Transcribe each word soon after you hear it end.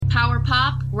power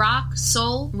pop, rock,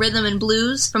 soul, rhythm, and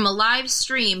blues from a live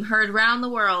stream heard round the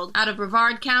world out of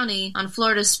Brevard County on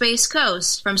Florida's Space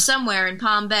Coast from somewhere in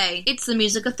Palm Bay. It's the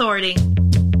Music Authority.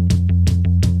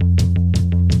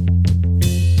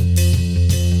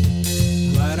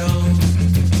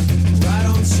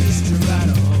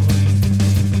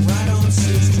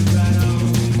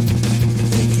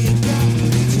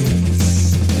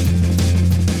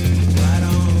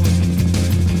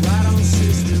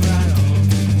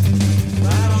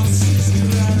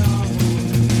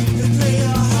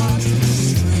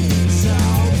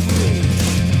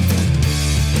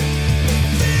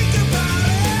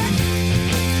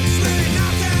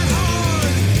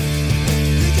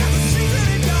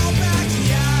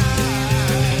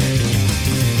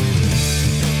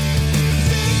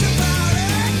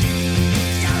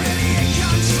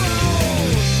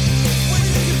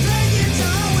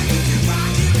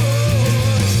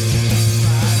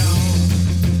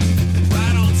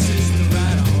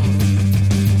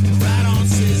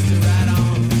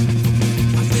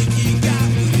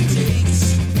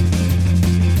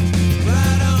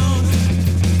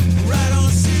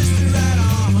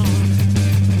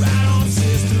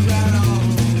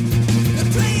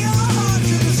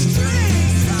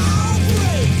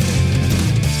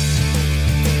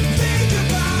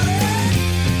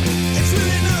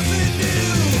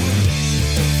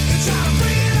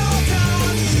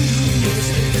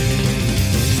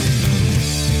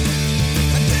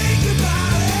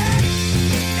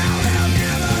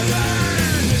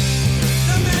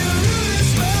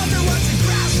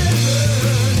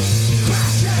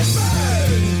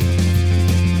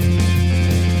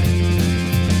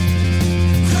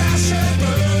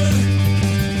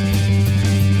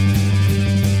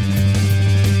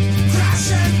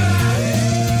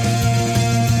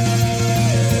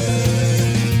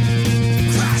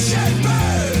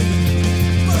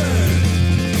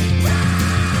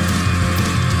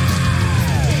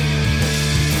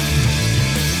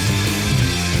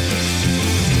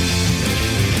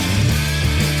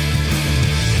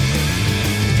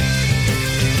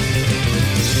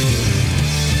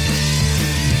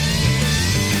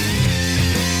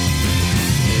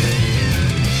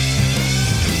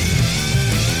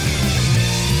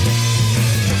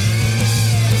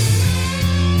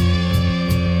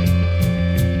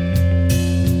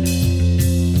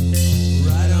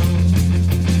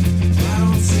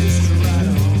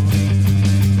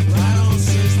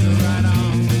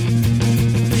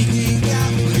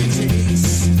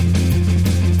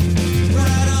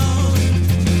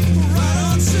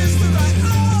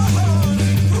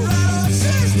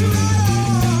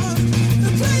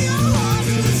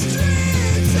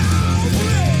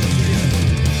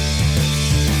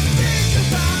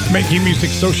 Making music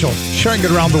social, sharing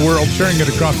it around the world, sharing it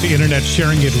across the internet,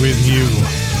 sharing it with you.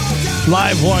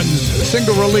 Live Ones,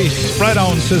 single release, Right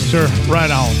On Sister, Right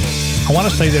On. I want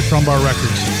to say that from Bar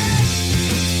Records,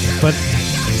 but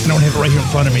I don't have it right here in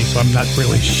front of me, so I'm not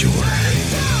really sure.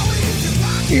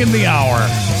 In the hour,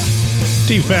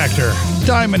 D-Factor,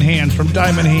 Diamond Hands from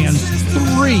Diamond Hands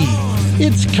 3.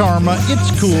 It's Karma,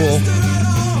 it's cool.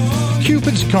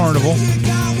 Cupid's Carnival.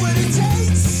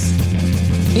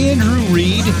 Andrew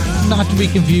Reed, not to be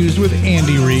confused with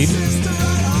Andy Reid.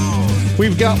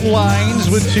 We've got Lines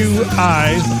with 2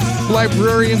 eyes,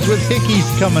 Librarians with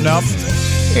Hickeys coming up,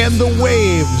 and The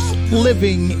Waves,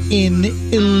 Living in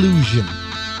Illusion.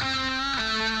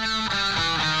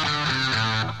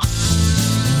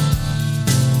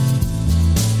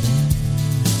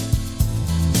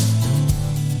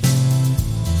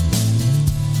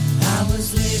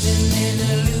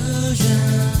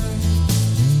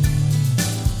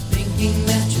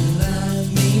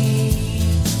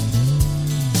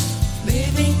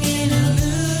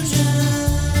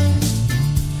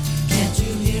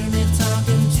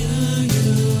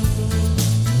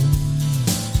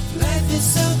 Life is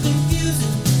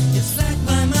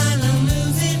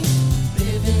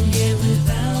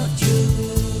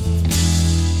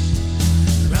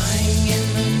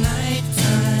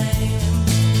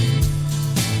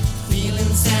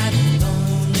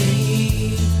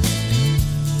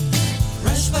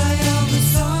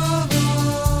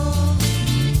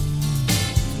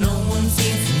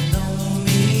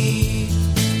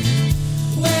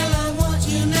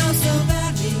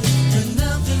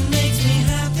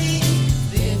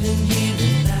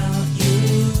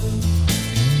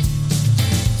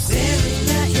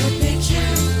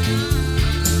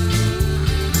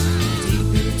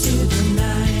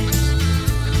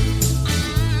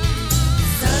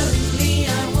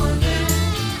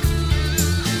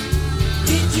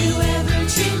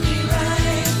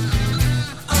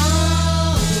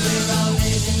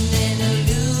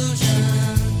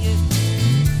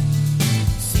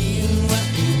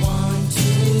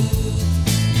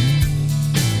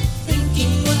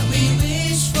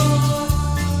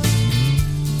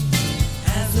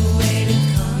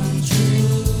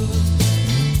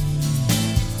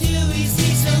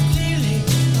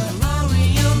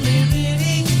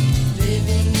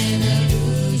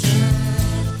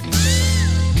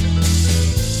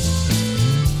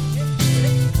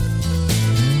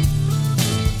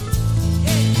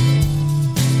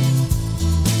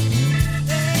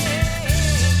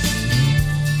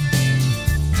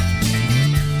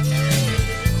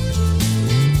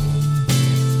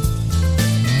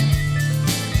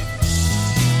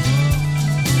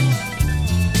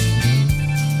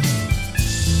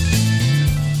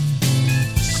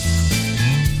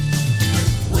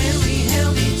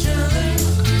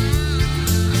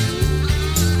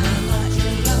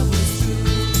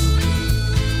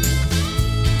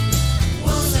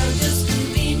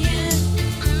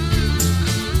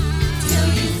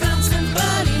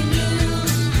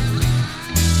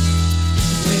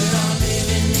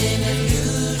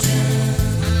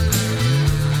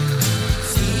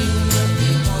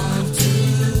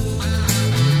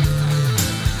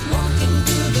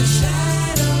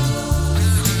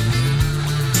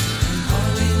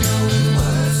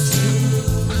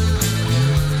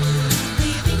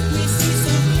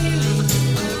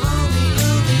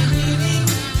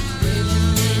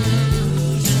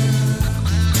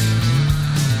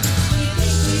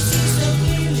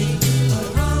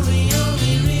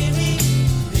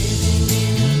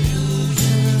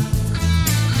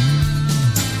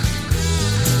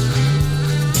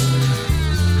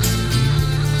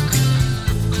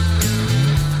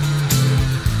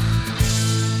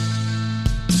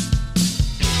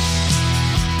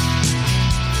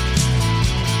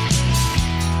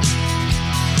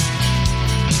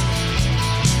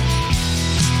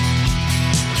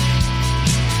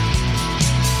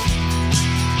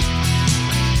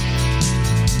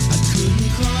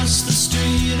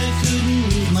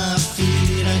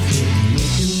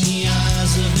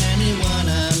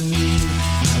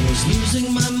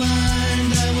losing my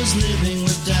mind, I was living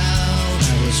with doubt.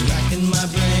 I was racking my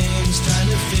brains trying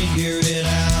to figure it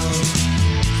out.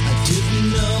 I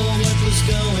didn't know what was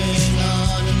going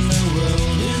on in the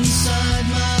world inside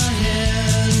my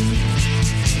head.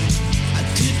 I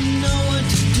didn't know what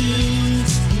to do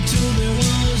until there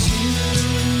was you.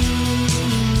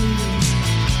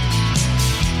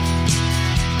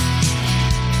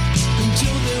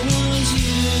 Until there was you.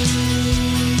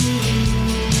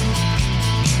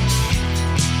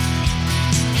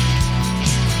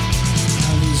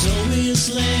 I was always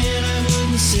late, I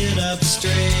wouldn't sit up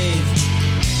straight.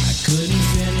 I couldn't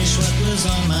finish what was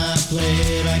on my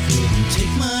plate. I couldn't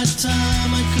take my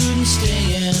time, I couldn't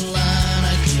stay in line.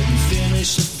 I couldn't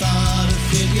finish a thought or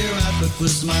figure out what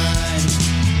was mine.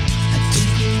 I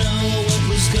didn't know what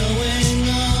was going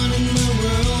on in the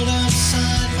world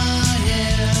outside my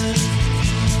head.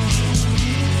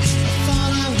 I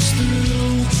thought I was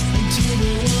through until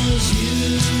there was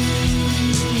you.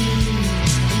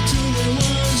 Until there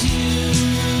was you.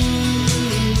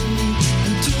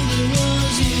 Until there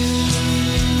was you.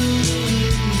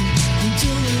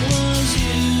 Until there was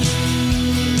you.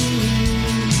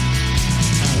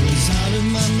 I was out of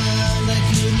my mind, I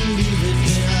couldn't leave it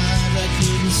behind. I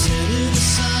couldn't set it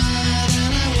aside,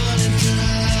 and I wanted to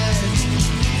hide.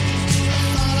 I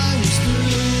thought I was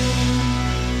through.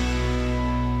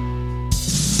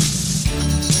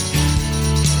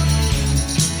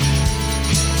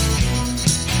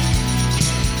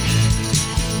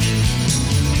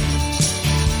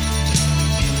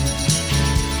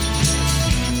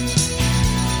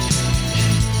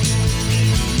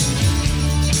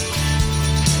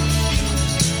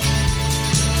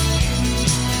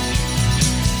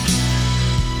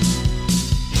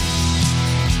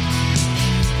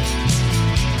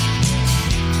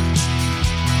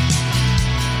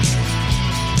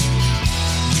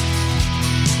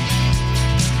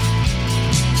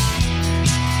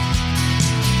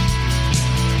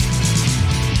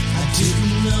 I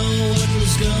didn't know what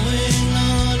was going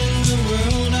on in the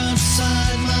world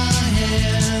outside my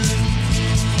head.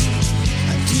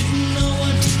 I didn't know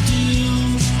what to do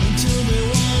until there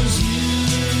was you.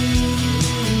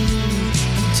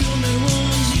 Until there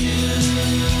was you.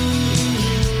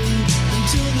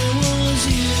 Until there was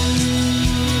you.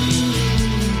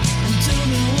 Until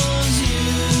there was you.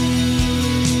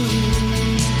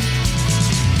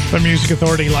 The Music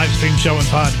Authority live stream show and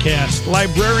podcast.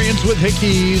 Librarians with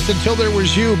Hickeys. Until There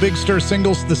Was You. Big Stir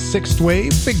Singles, The Sixth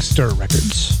Wave. Big Stir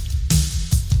Records.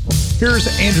 Here's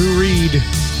Andrew Reed.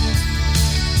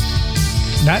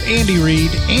 Not Andy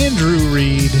Reid. Andrew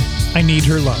Reed. I Need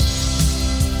Her Love.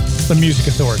 The Music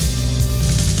Authority.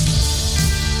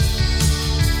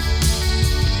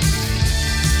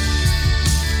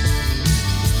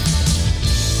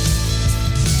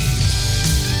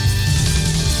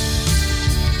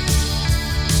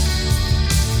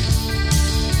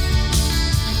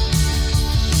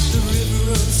 The river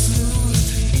runs smooth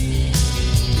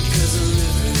because the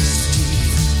river is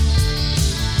deep.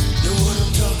 Know what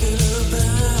I'm talking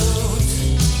about?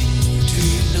 Do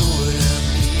you know what I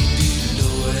mean? Do you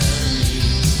know what I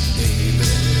mean?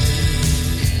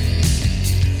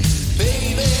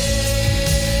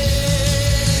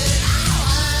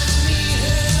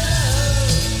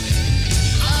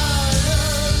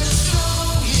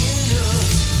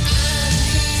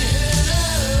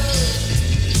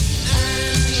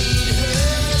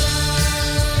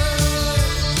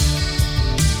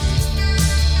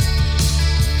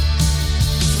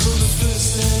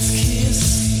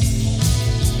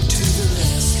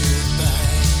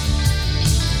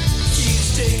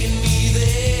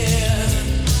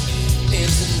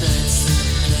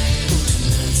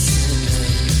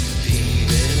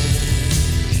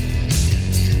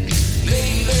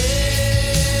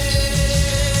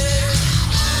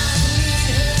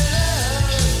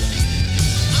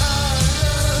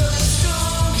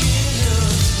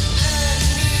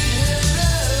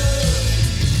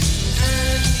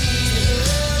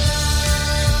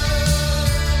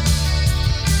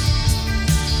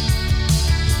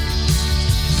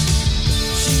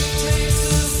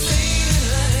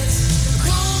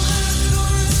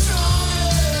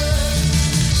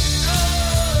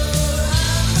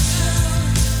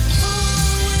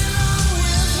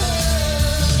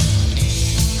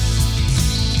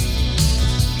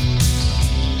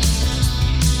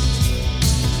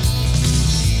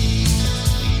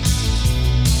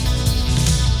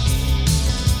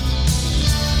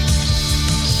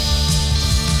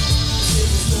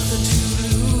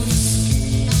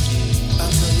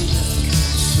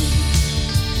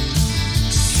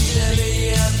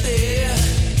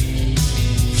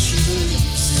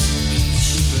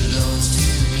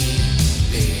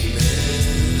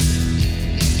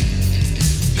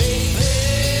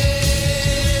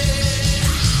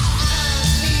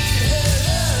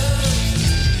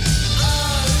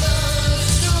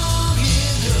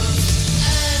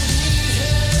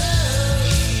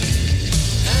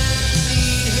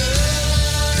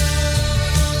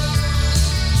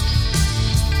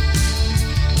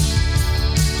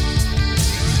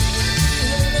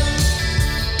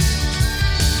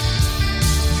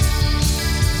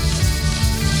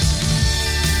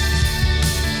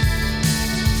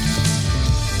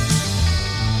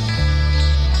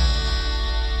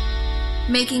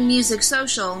 Making music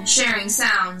social, sharing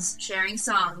sounds, sharing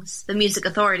songs. The Music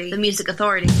Authority. The Music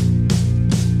Authority.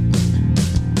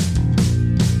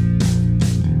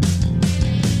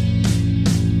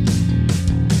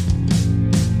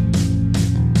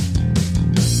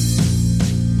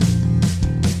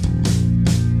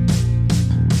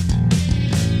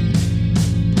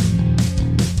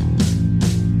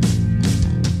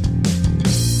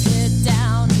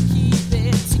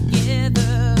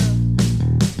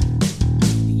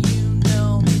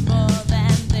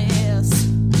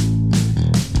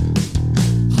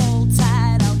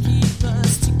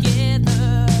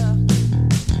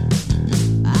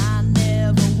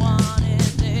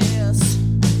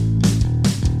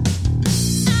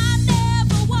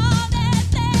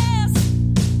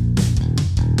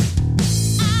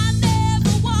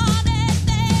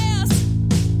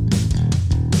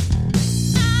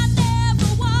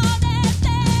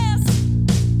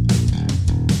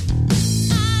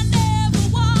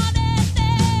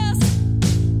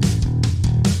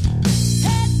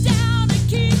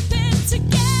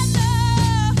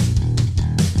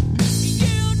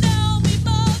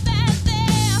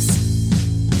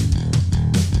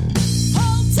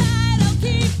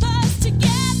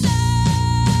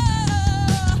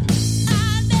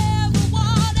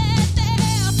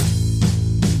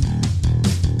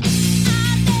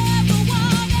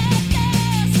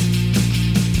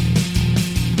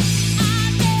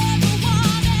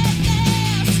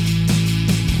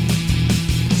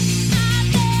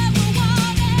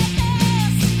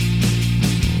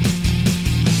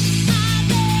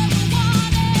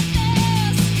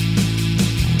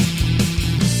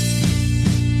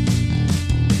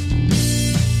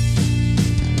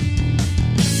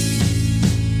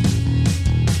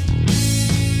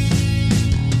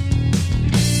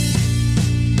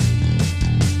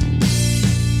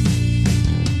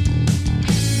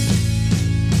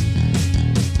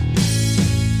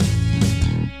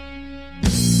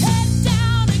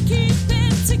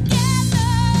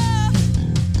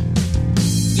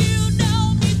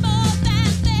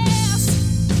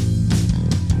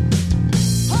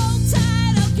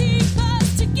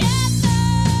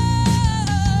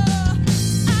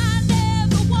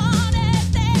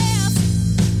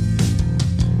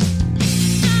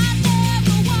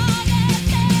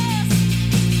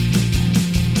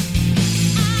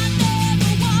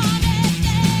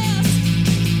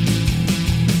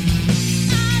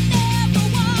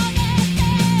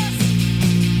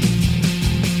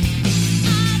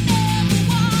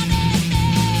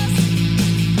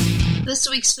 This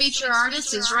week's feature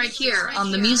artist is right here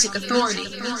on The Music Authority.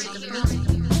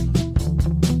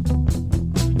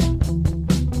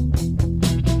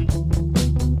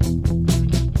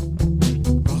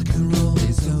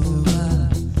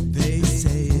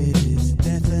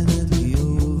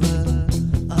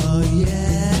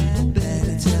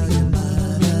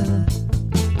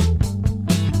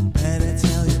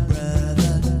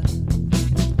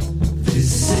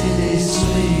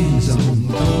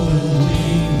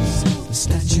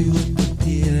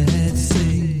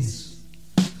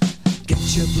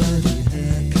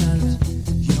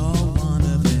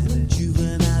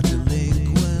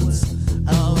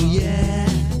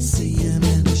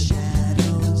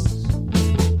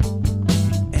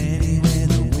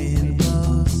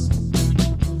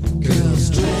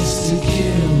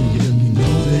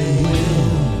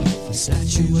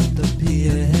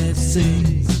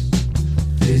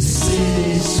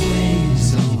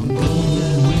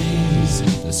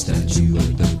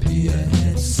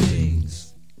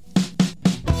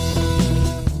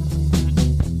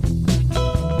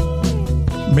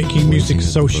 Making music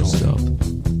social.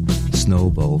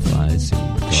 Snowball fights.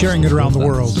 Sharing it around the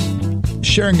world.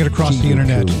 Sharing it across the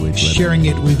internet. Sharing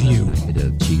it with you.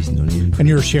 And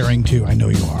you're sharing too, I know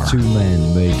you are. Two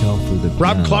men make off with the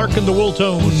Rob Clark and the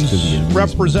Wooltones,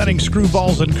 representing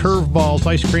Screwballs and Curveballs,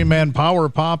 Ice Cream Man, Power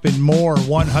Pop, and more.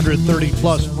 130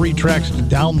 plus free tracks to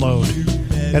download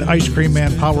at Ice Cream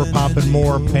Man, Power Pop, and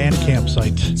more Bandcamp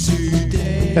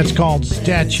site. That's called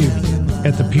Statue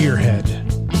at the Pierhead.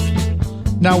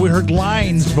 Now, we heard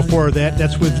Lines before that.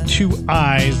 That's with Two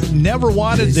Eyes. Never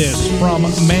Wanted This from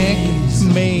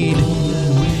Mank Made.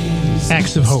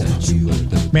 Acts of Hope.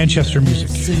 Manchester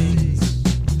music.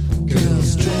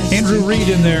 Andrew Reed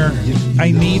in there.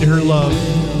 I Need Her Love.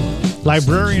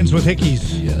 Librarians with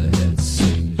Hickeys.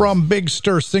 From Big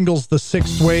Stir Singles, The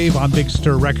Sixth Wave on Big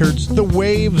Stir Records. The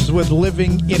Waves with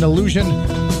Living in Illusion.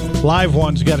 Live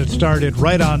Ones got it started.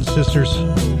 Right On, sisters.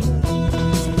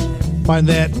 Find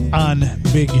that on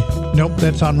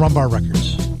that's on Rumbar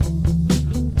Records.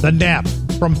 The Nap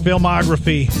from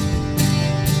Filmography.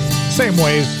 Same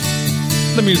ways.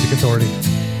 The Music Authority.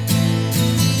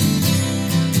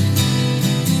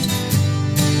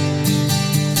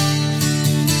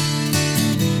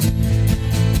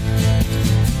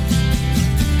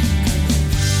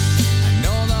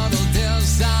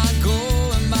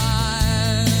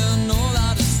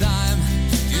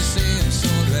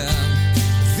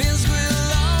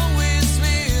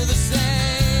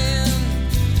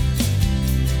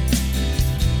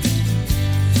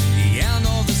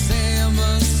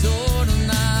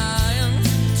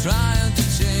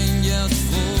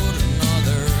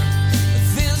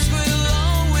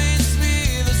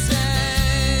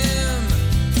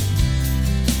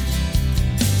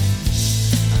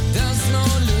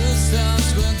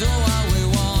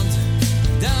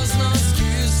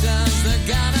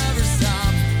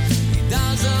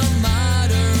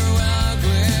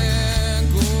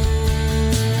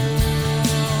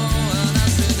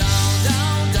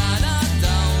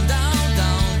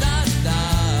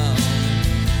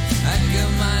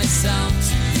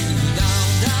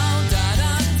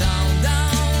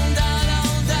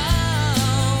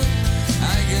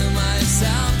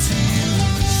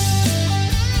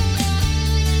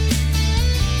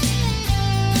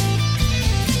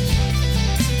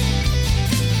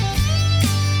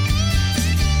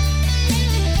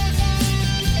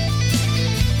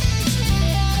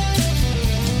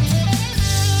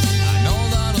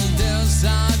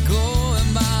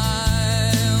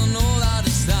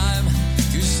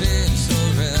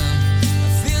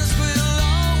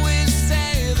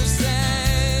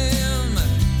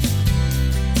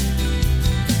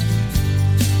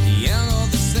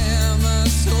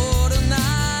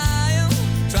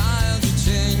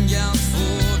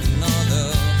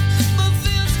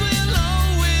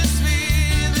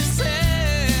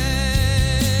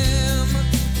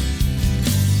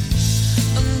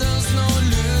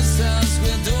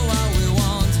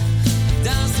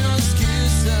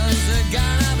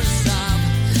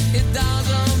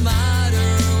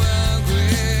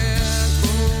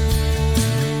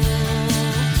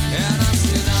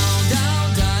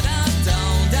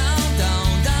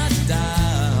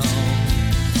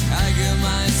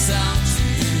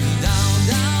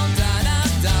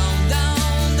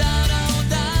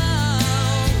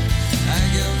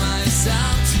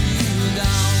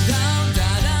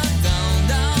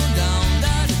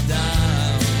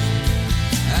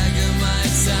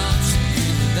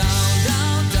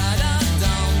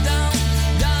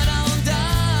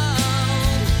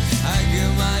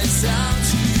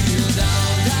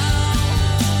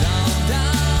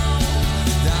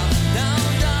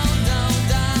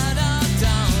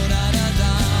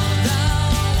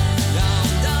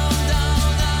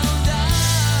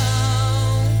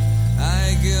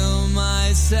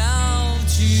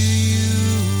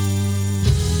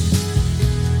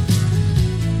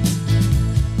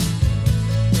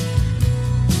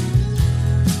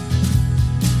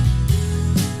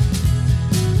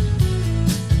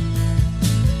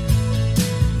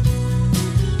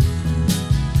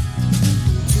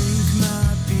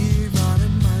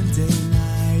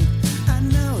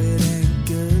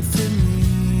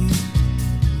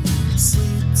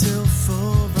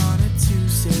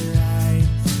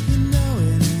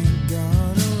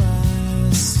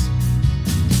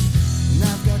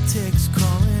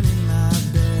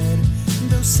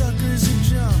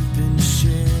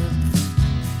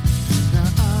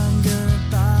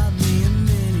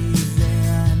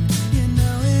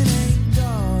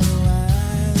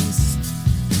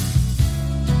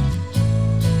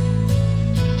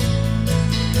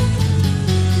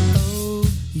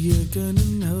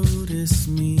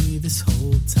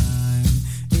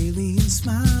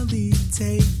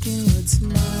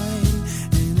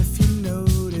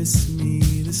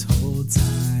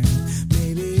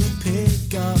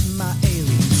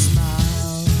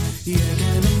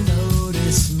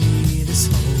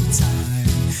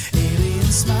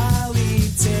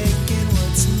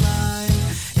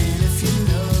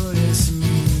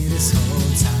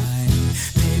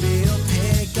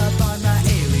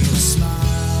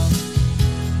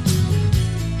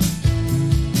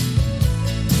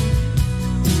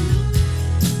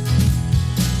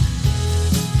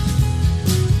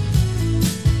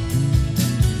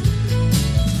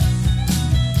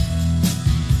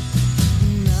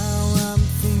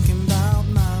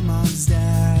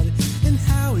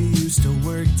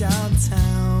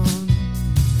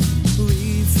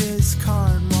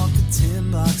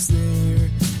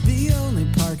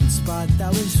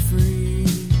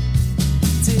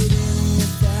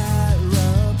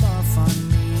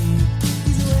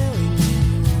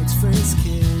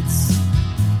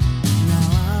 Now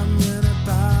I'm gonna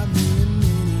buy me a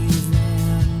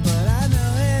minivan, but I know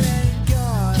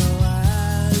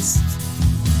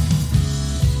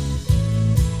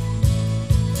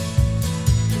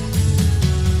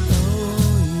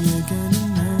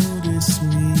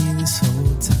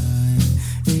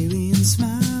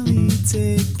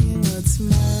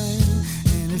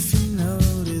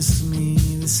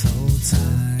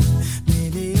time.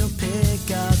 Maybe you'll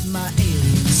pick up my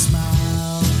alien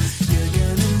smile. You're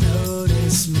gonna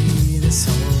notice me this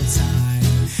whole time.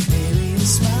 Alien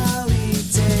smile, we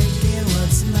taking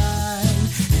what's mine.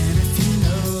 And if you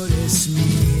notice me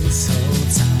this whole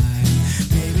time,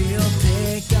 maybe you'll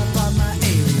pick up on my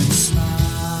alien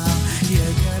smile.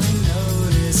 You're gonna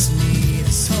notice me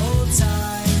this whole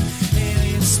time.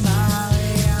 Alien smile,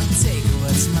 yeah, I'm taking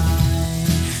what's mine.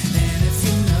 And if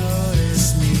you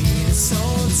notice me this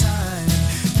whole time,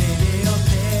 maybe you'll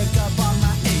pick up on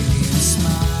my alien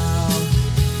smile.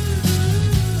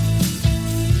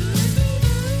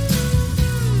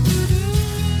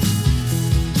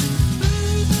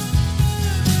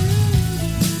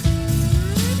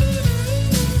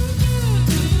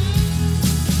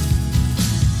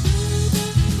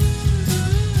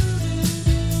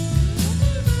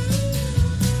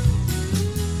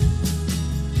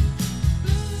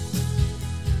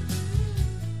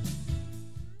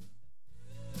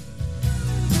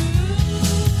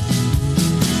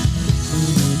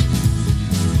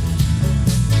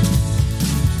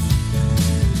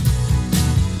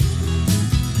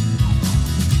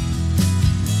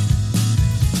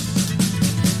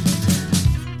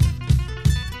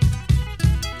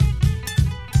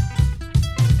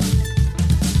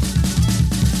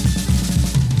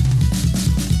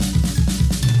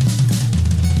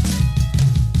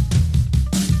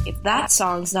 If that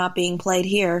song's not being played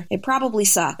here, it probably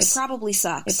sucks. It probably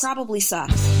sucks. It probably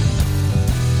sucks.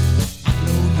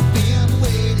 Been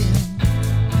waiting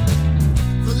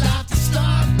for life to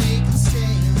start making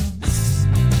sense.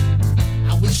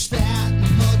 I wish that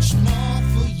much more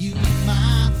for you,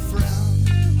 my friend.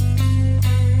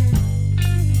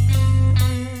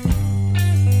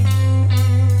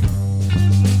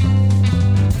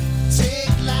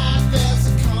 Take life as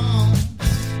it comes.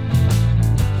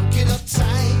 Don't get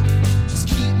uptight. Just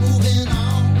keep moving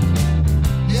on.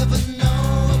 Never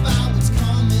know about what's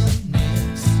coming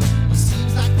next. It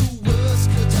seems like the worst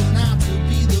could turn out to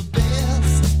be the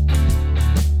best.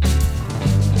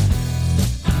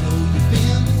 I know you've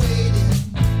been waiting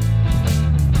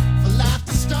for life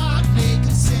to start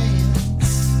making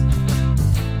sense.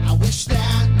 I wish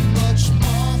that much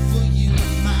more for you,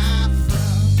 my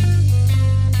friend.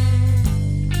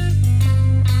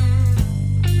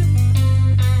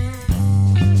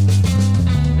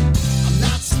 I'm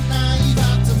not some naive,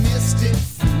 optimistic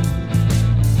fool.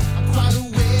 I'm quite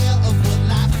aware of what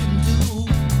life can do.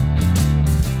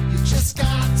 You just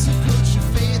got to put your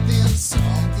faith in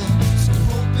something. So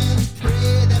hope and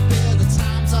pray that better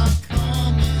times are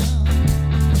coming.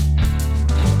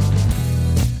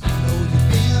 I know you've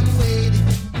been waiting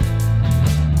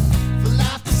for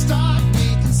life to start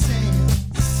making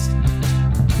sense.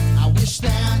 I wish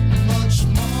that much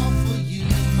more for you,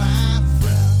 my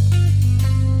friend.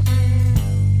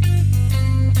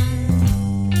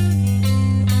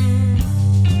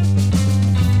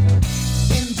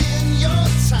 And in your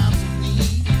time of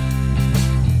need,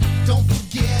 don't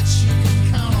forget you can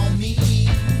count on me.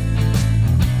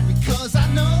 Because I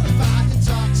know if I hit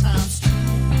dark times too,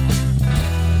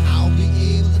 I'll be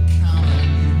able to count on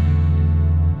you.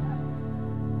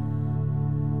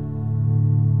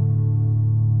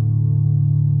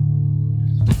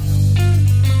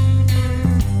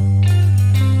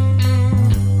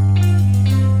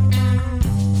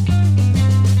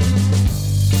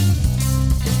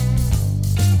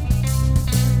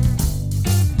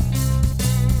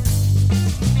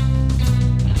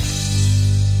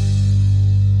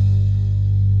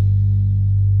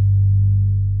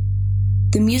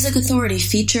 The Music Authority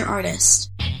feature artist.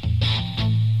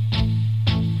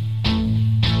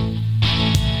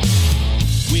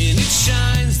 When it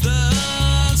shines, the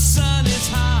sun is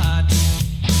hot,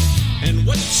 and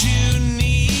what you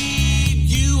need,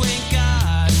 you ain't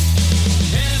got.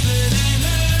 Heaven and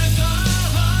earth are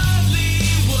hardly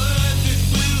worth it.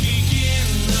 We'll begin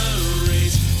the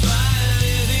race by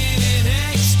living in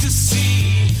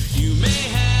ecstasy. You may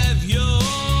have your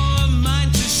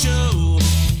mind to show,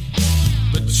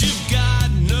 but you've got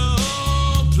no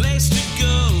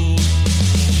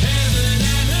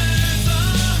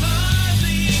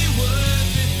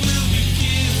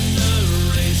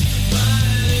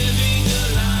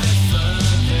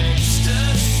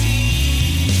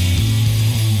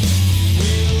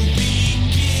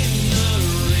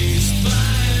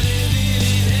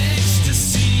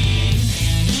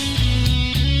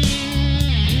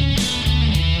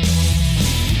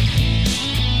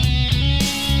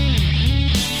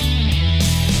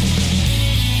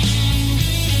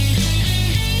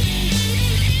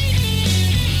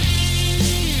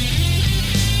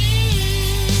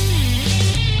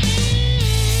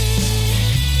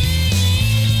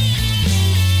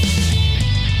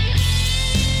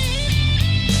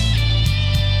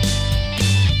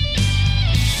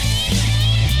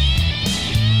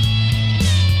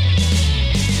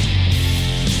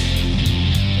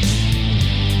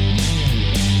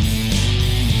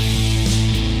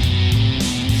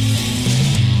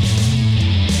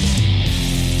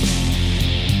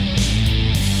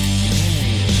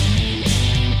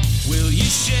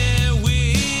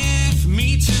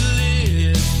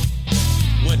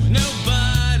what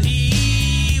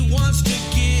nobody wants to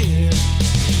give.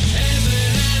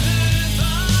 Heaven and earth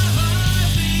are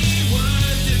hardly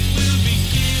worth it will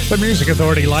begin. The Music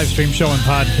Authority live stream show and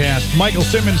podcast. Michael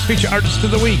Simmons, feature artist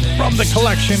of the week from the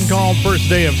collection called First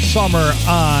Day of Summer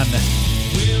on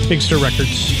Big Stir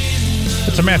Records.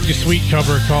 It's a Matthew Sweet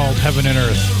cover called Heaven and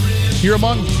Earth. You're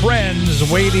among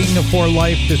friends waiting for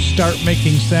life to start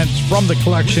making sense from the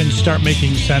collection Start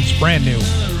Making Sense, brand new.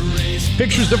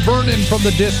 Pictures of Vernon from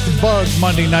the disc Bug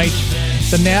Monday night.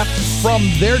 The Nap from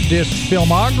their disc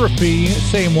Filmography,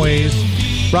 same ways.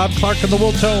 Rob Clark and the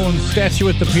Will Tones, Statue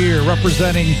at the Pier,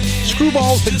 representing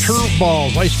Screwballs and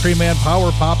Curveballs, Ice Cream Man,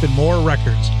 Power Pop, and more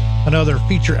records. Another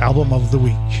feature album of the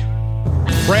week.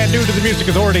 Brand new to the Music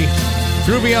Authority,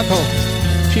 Groovy Uncle,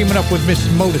 teaming up with Miss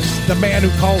Modus, the man who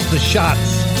calls the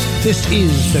shots. This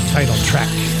is the title track.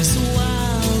 So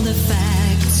while the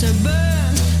facts are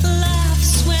burned,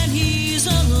 laughs when he's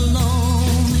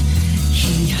alone.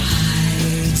 He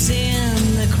hides in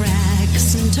the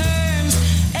cracks and turns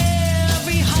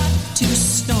every heart to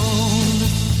stone.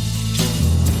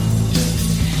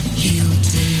 He'll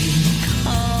take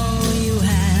all you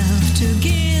have to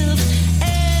give,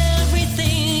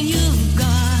 everything you've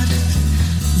got.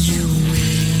 You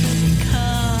wake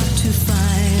up to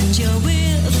find you're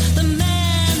with the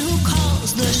man who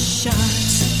calls the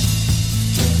shots.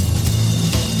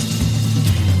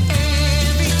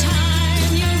 Every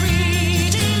time you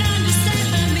read and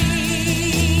understand the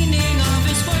meaning of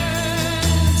his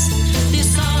words, they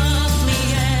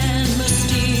softly and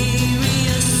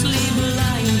mysteriously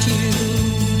blind you.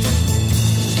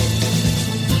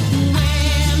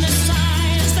 When the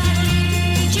signs that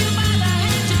lead you by the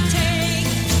hand to take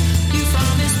you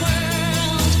from his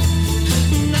world,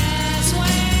 that's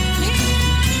when he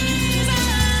easily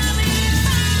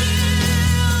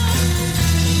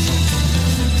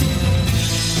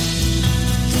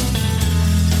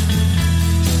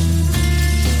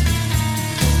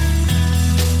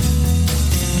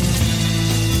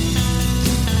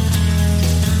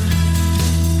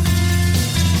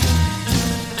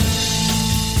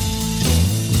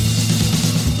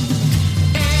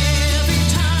Every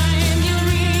time you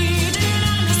read and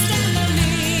understand the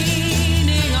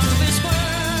meaning of his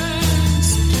words,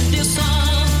 they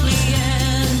softly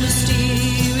and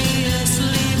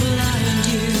mysteriously blind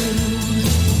you.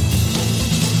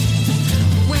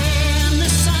 When the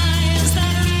signs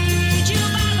that lead you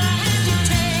by the hand to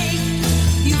take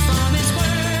you from his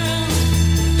world,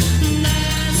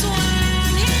 that's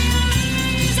when he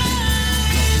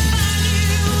easily find you.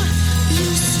 You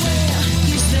swear,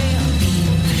 you say,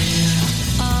 beware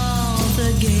of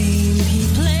the game he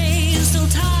plays. He'll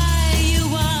tie you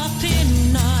up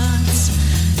in knots.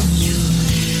 You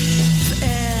live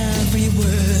every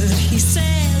word he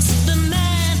says. The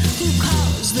man who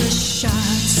calls the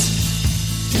shots.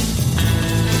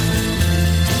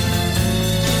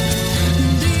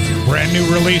 Brand new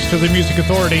release to the Music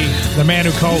Authority, the man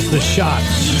who calls the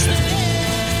shots.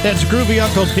 That's Groovy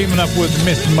Uncle teaming up with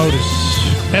Miss Modus.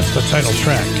 That's the title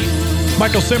track.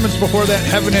 Michael Simmons before that,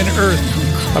 Heaven and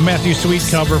Earth, a Matthew Sweet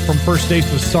cover from First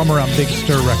Days of Summer on Big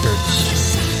Stir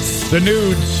Records. The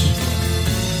Nudes,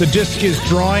 the disc is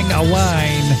Drawing a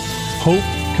Line, Hope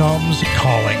Comes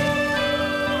Calling.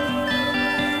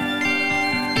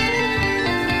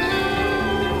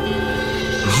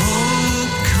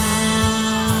 Hope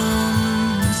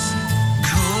comes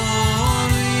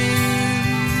calling.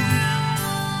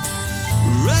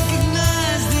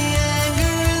 Recognize the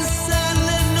anger inside.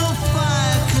 Let no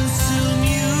fire consume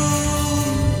you.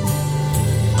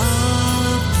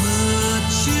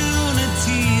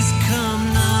 Opportunities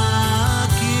come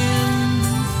knocking.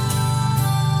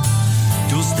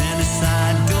 Don't stand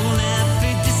aside. Don't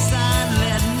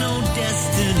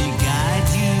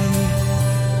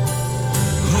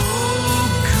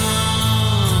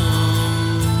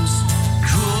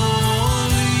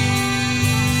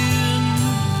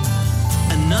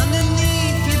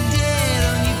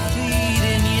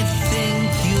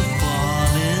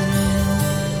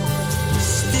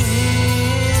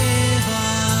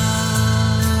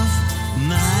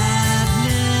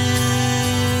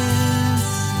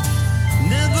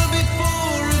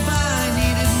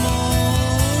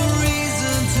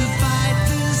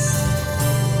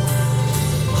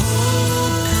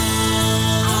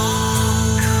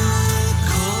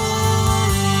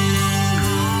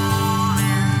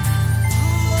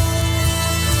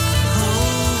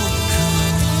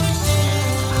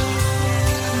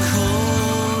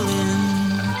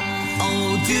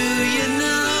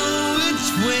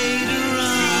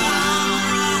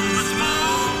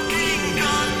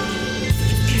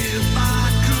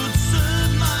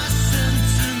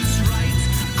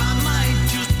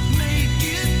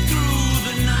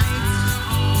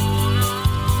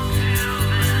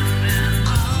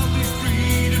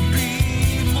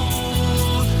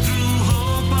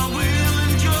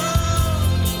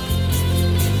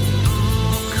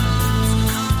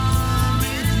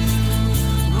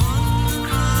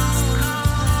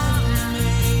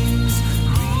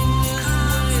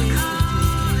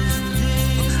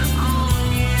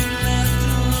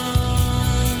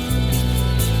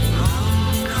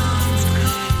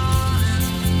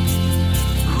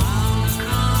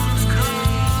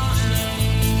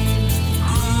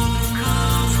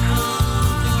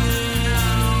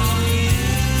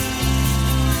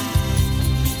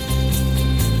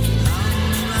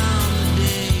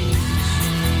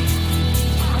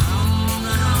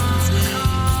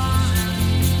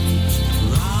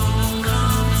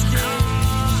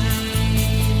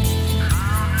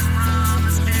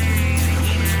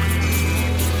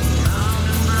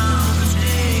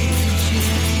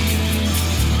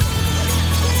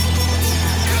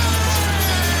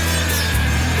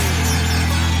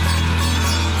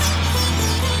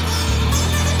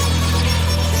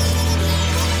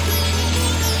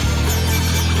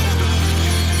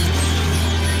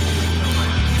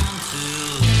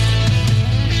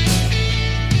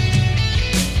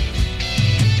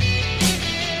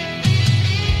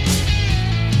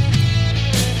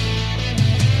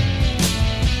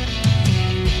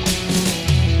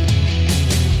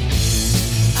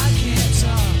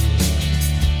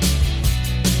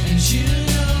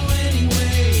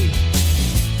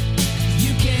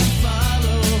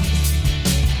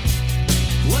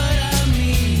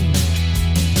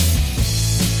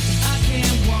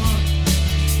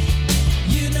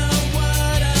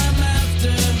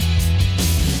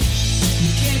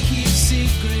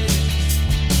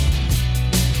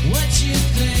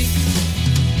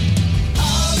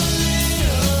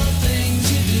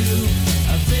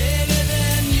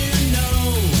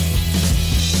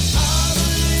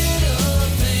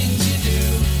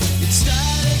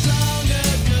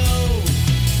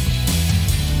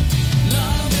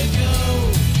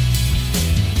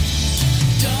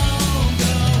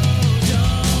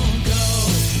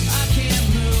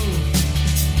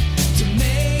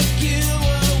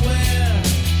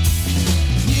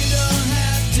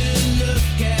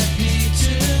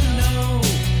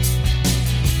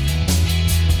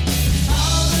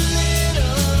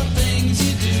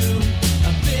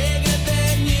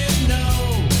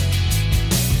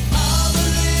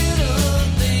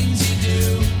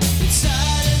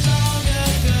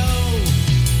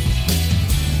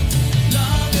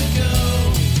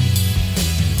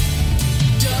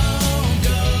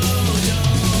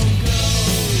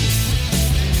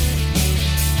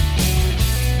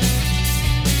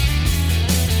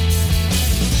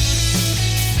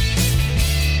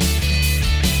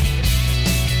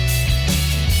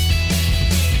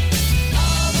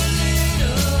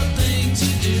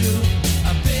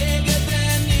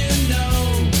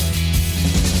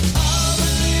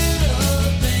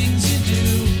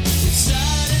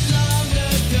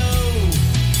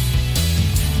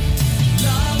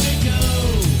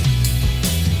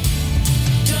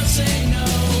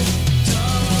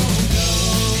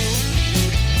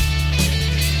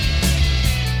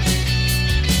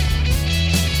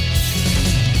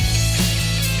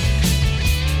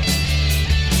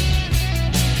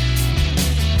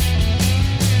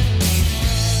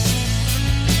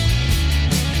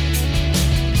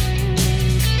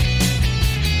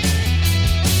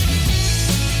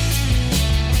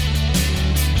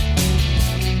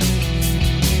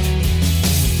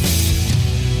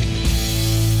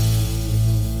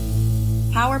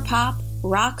pop,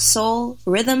 rock, soul,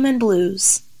 rhythm, and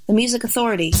blues. The Music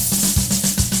Authority. There'll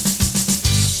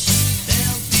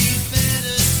be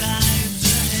better times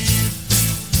ahead,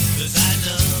 'cause I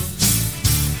know.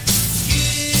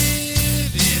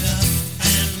 Give it up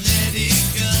and let it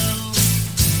go.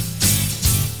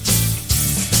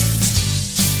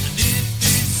 And if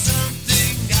it's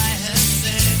something I have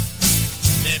said,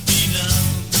 let me know.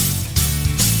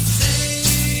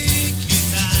 Take your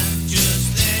time, just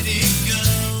let it go.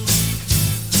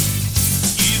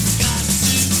 You've got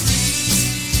to realize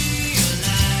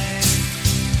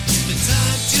the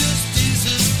time just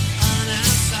isn't on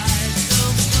our side.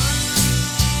 Don't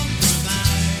compromise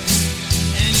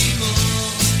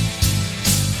anymore.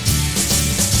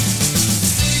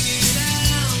 Sing it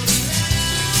out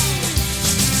aloud.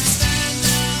 Stand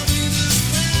out in the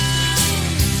crowd.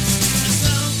 And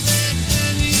don't let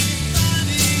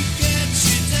anybody get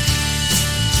you down.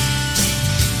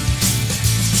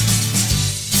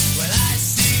 Well, I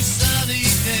see sunny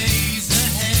days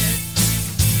ahead,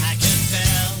 I can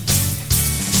tell.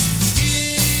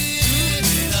 Give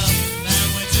it up and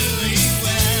we're doing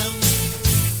well.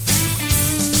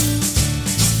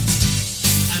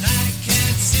 And I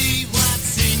can't see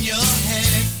what's in your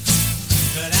head,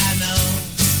 but I know.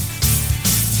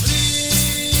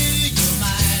 Free your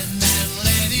mind and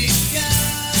let it go.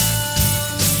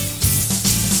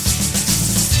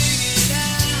 Sing it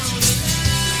out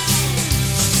aloud.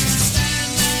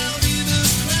 Stand out in the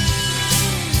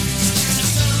crowd. And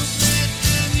don't let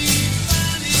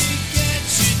anybody get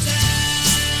you down.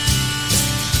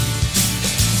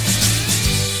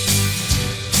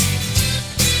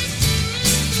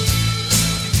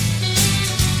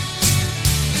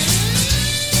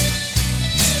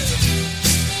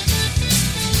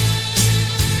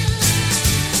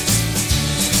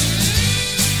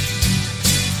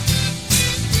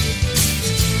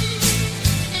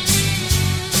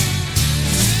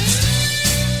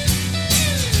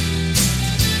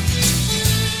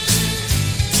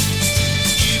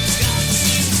 You've got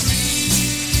to realize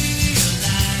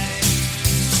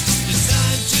the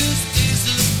time just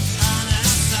isn't on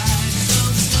our side.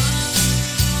 Don't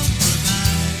compromise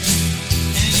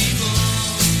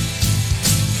anymore.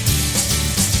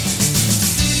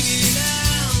 Sing it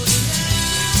out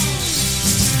aloud.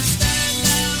 Stand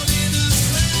out in the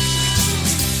crowd.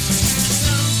 And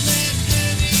don't let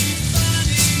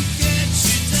anybody get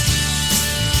you down.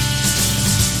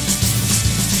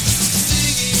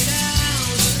 Sing it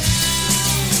out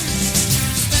aloud.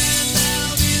 Stand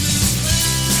out in the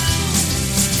crowd.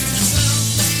 And don't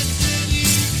let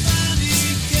anybody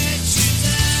get you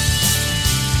down.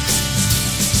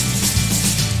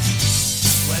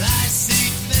 Well, I see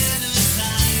better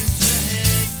times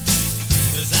ahead,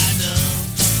 'cause I know.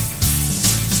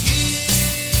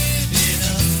 Give it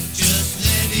up, just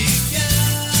let it go.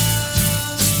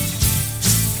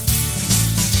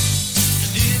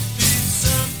 And if it's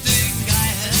something I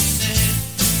have said,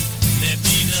 let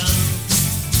me know.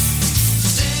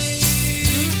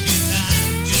 Take your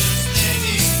time, just let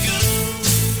it go.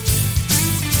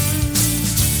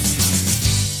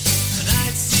 And I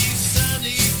see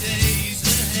sunny days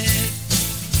ahead,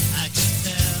 I can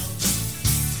tell.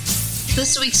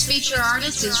 This week's feature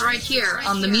artist is right here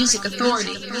on The Music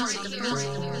Authority.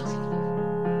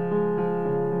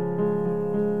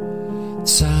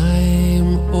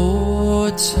 Time, oh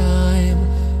time,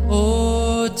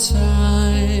 oh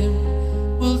time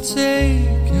will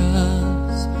take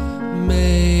us,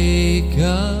 make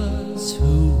us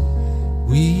who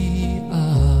we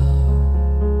are.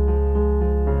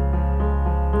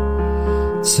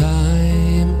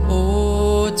 Time,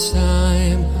 oh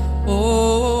time,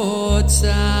 oh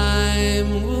time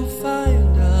will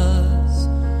find us,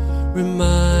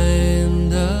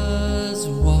 remind us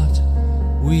what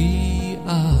we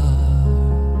are.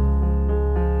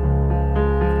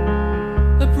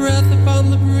 A breath upon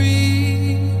the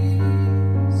breeze,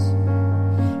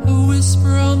 a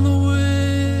whisper on the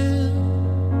wind,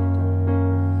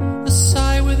 a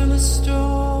sigh within a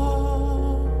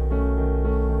storm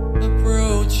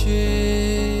approaching.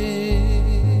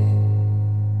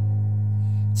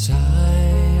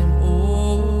 Time,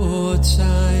 oh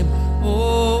time,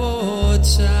 oh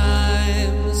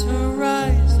time's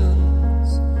horizons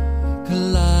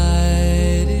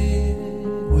colliding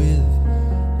with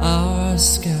our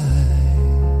sky.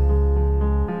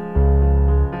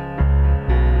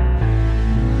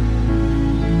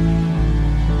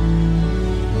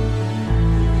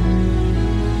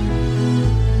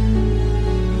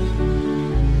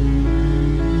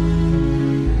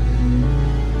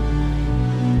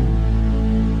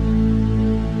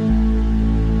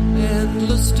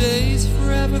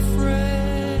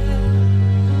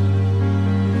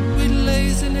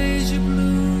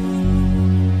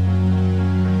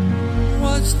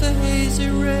 past the hazy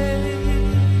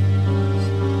rays,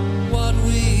 what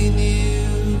we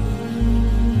knew.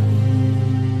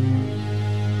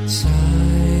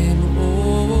 Time,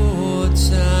 oh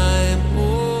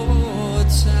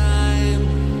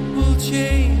time will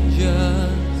change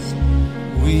us.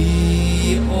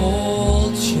 We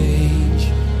all change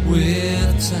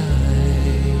with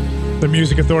time. The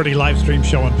Music Authority live stream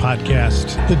show and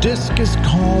podcast. The disc is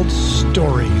called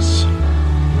Stories.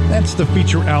 That's the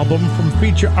feature album from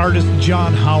feature artist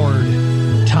John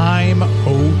Howard, Time,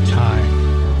 Oh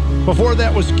Time. Before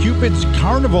that was Cupid's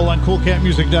Carnival on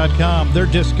CoolCatMusic.com. Their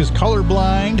disc is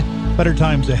Colorblind, Better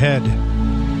Times Ahead.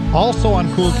 Also on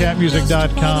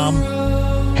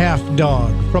CoolCatMusic.com, Half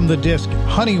Dog from the disc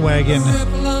Honey Wagon,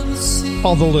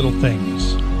 All the Little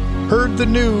Things. Heard the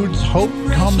Nudes, Hope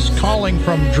Comes Calling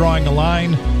from Drawing a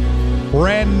Line.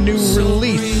 Brand new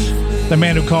release, The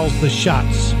Man Who Calls the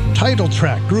Shots. Title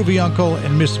track, Groovy Uncle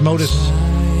and Miss Modus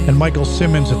and Michael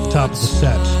Simmons at the top of the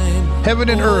set. Heaven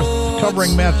and Earth,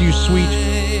 covering Matthew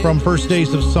Sweet from First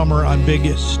Days of Summer on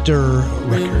Big Stir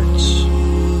Records.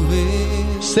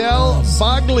 Sal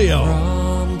Baglio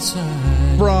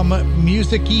from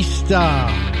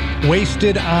Musicista,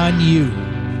 Wasted on You.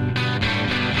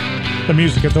 The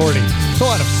Music Authority. So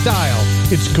out of style,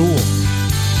 it's cool.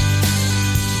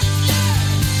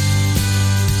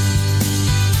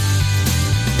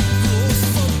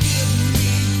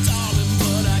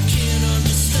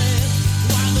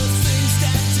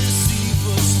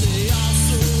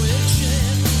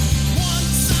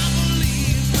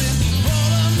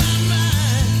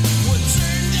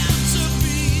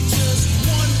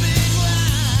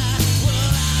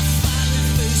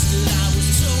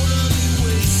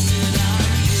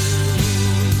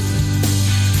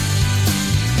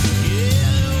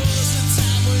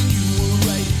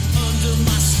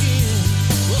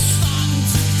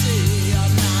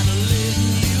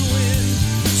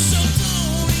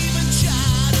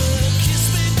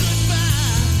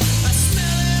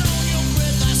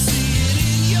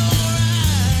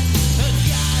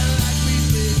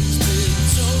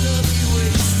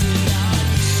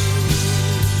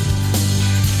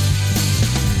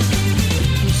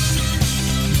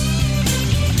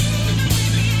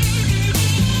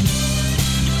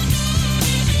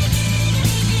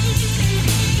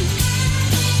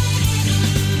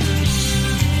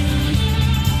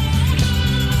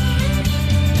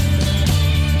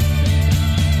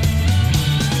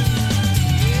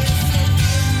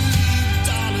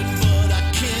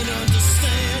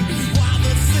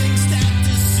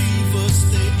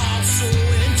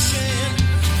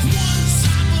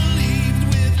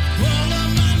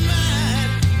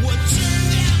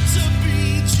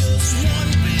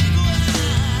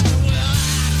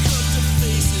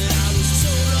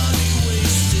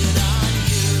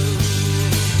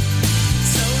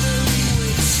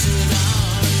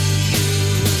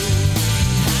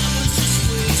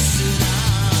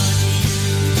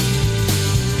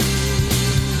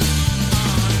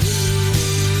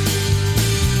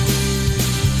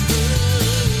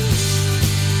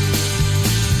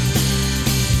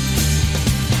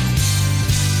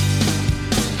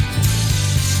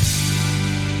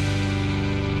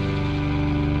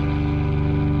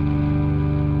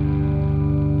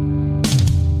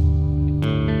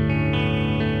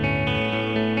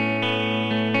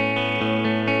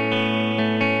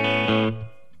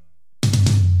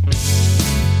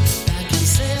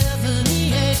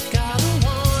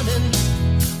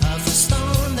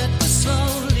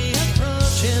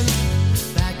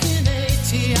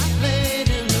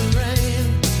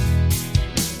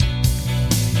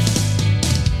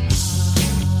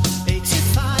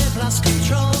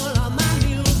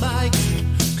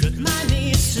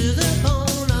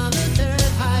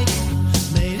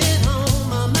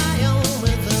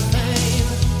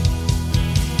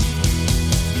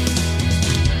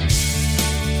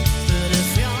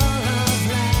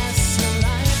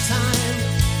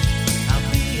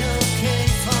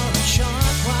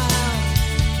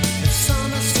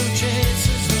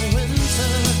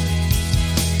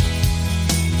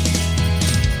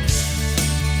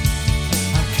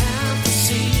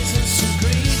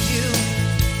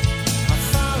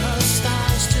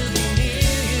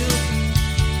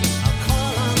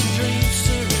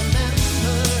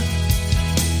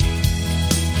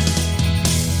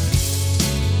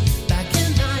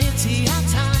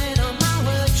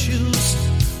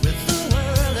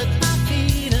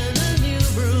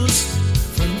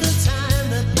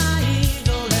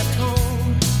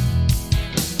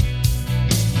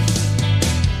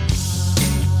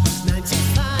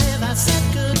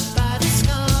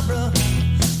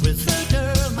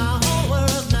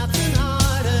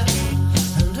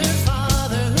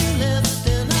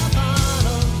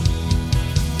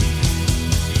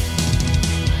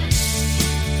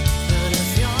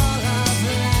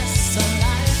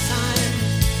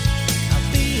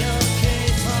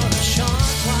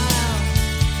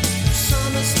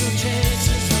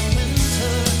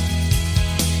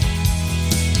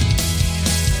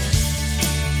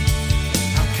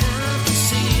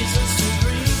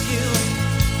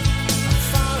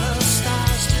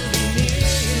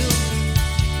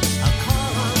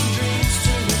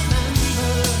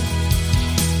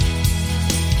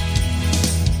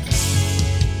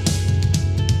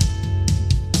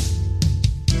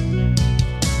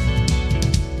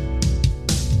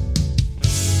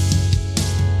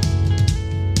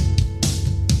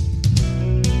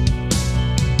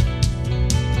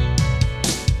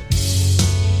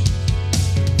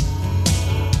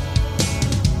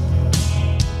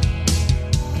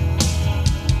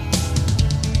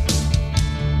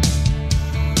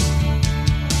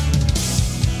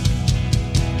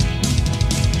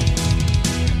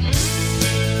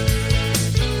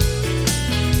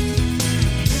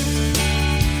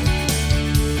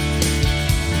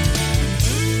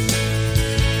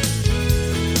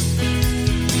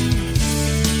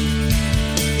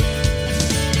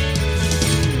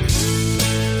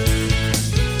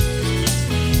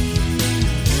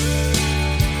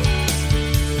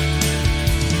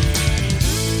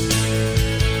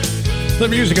 The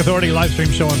Music Authority live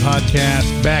stream show and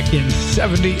podcast back in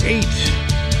 78.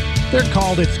 They're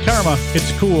called It's Karma,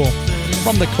 It's Cool.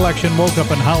 From the collection Woke Up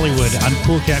in Hollywood on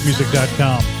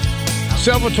CoolCatMusic.com.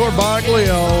 Salvatore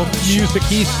Baglio,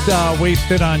 Musicista,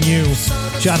 Wasted on You.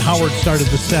 John Howard started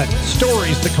the set.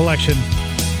 Stories, the collection.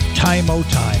 Time O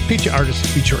Time. Feature artist,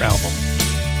 feature album.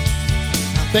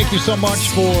 Thank you so much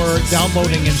for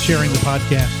downloading and sharing the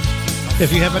podcast.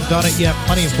 If you haven't done it yet,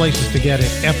 plenty of places to get it.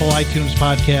 Apple iTunes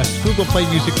Podcast, Google Play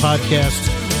Music Podcast,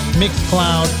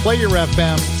 Mixcloud, Player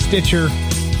FM, Stitcher,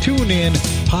 TuneIn,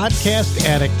 Podcast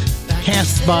Addict,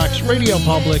 Castbox, Radio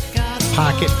Public,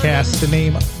 Pocket Cast, to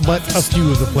name but a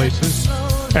few of the places.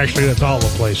 Actually, that's all the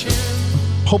places.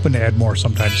 Hoping to add more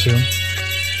sometime soon.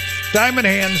 Diamond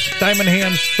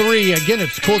Hands 3. Again,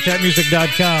 it's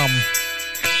CoolCatMusic.com.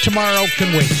 Tomorrow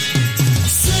Can Wait.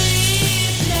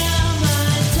 Sleep now,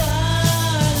 my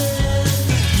darling.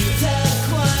 You've had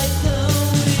quite the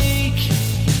week.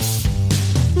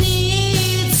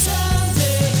 Need some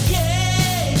vacation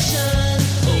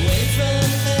away from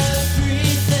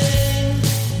everything.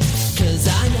 'Cause I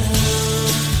know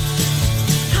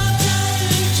how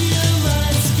tired you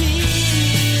must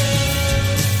feel.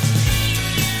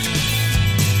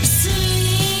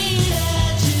 Sweet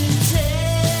agitation.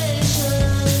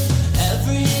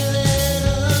 Every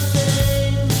little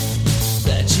thing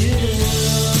that you do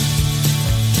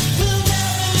will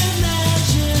never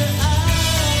measure up.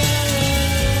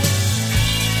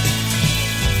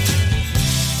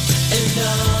 And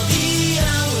all the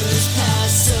hours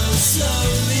pass so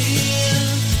slowly.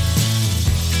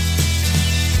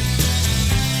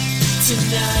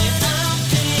 Tonight I'm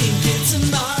thinking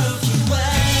tomorrow can wait.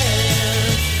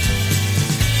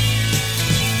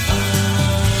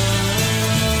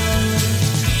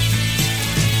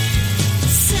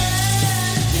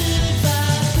 Send good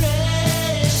vibrations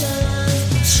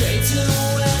straight to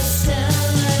West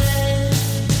LA.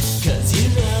 'Cause you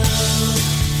know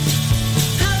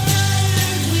how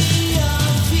tired we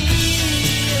all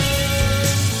feel.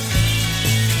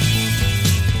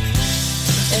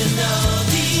 And all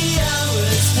the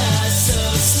hours pass so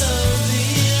slowly.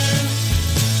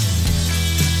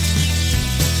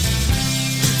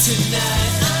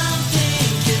 Tonight I'm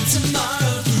thinking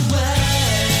tomorrow can wait.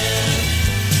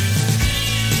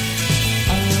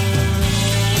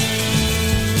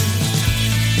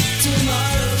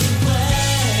 Tomorrow can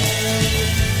wait.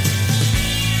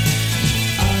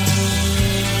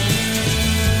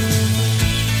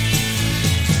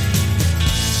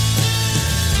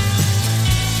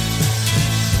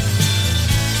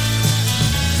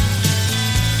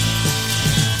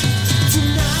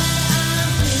 Tonight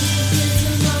I'm thinking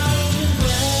tomorrow can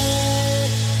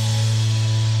wait.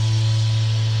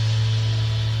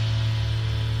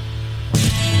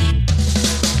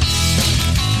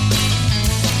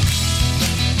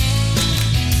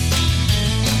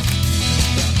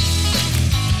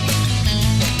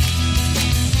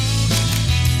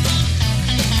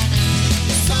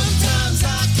 Sometimes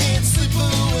I can't sleep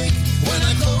awake. When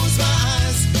I close my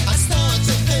eyes, I start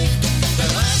to think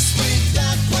that last week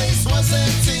that place was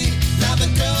empty. Now the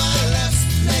girl I left's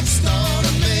next door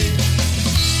to me.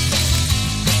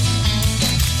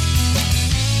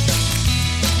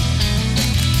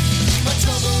 My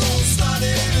trouble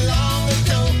started long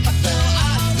ago. I fell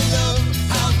out of love.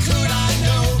 How could I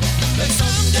know that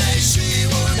someday she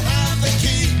would have the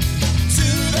key to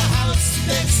the house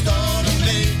next door to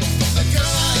me? The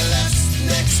girl I left's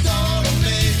next door to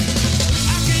me.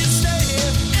 I can't stay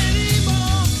here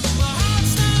anymore. My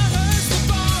heart's not hers to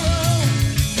borrow.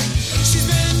 She's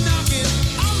been knocking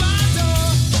on my door,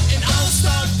 and I'll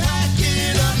start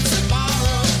packing up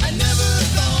tomorrow. I never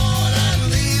thought I'd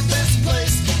leave this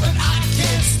place, but I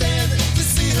can't stand to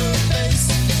see her face.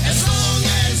 As long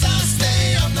as I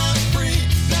stay, I'm not free.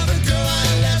 Now the girl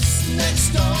I left's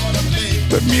next door to me.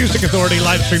 The Music Authority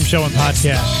live stream show and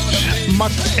podcast.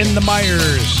 Muck and the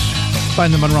Myers.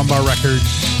 Find them on Rumbar Records.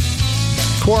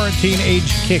 Quarantine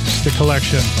Age Kicks, the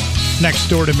collection. Next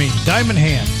door to me, Diamond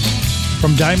Hands.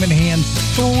 From Diamond Hands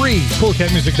 3,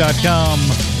 CoolCatMusic.com.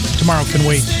 Tomorrow Can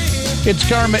Wait. It's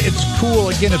Karma, It's Cool.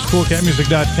 Again, it's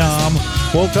CoolCatMusic.com.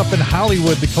 Woke Up in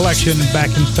Hollywood, the collection, back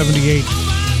in 78.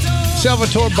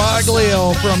 Salvatore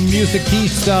Baglio from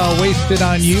Musicista, Wasted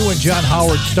on You, and John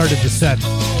Howard started the set.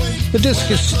 The disc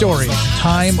is Stories,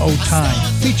 Time O Time.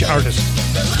 Feature artist,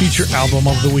 feature album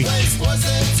of the week.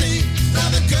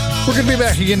 We're going to be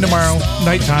back again tomorrow,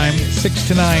 nighttime, 6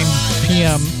 to 9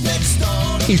 p.m.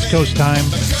 East Coast time,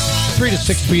 3 to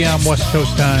 6 p.m. West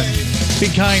Coast time. Be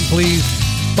kind, please.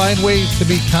 Find ways to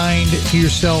be kind to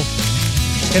yourself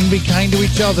and be kind to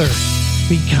each other.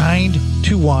 Be kind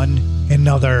to one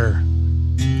another.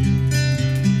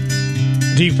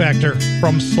 G Factor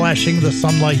from Slashing the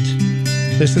Sunlight.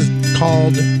 This is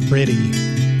called Pretty.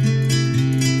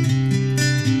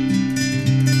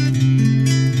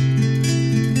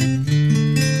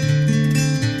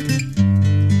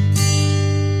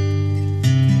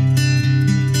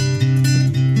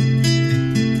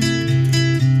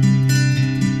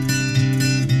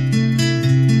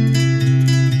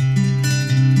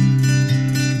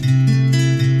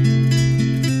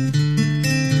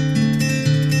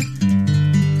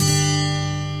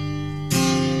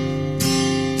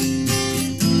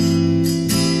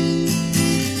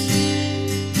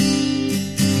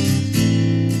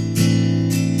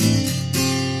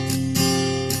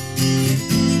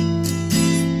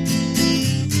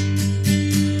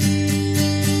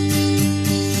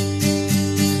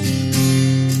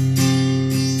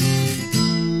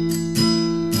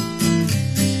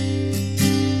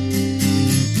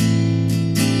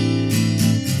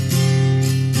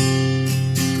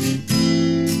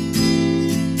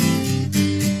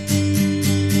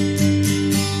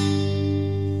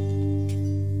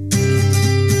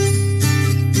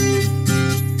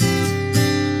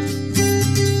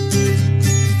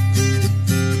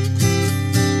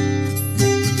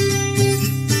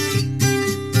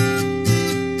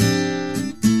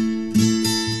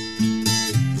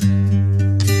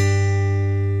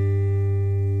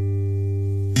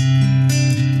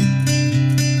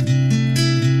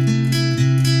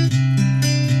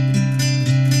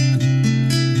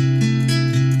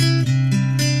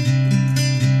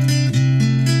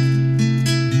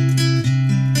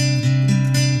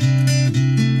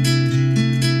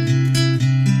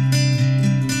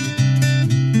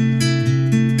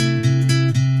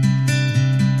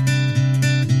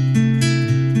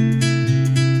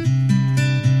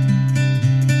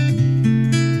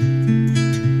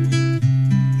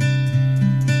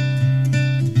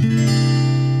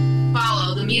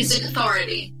 Music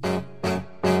Authority.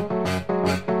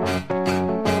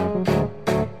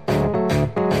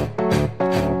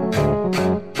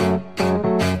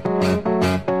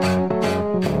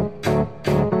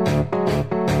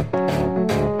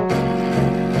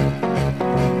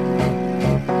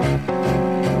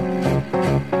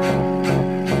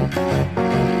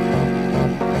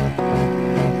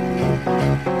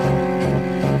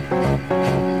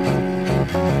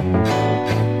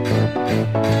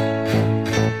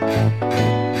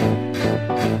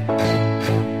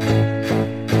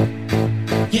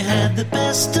 You had the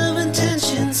best of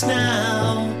intentions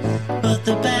now, but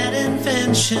the bad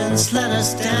inventions let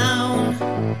us down.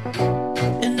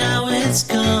 And now it's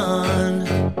gone.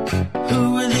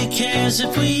 Who really cares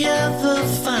if we ever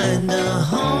find a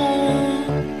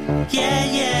home? Yeah,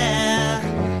 yeah.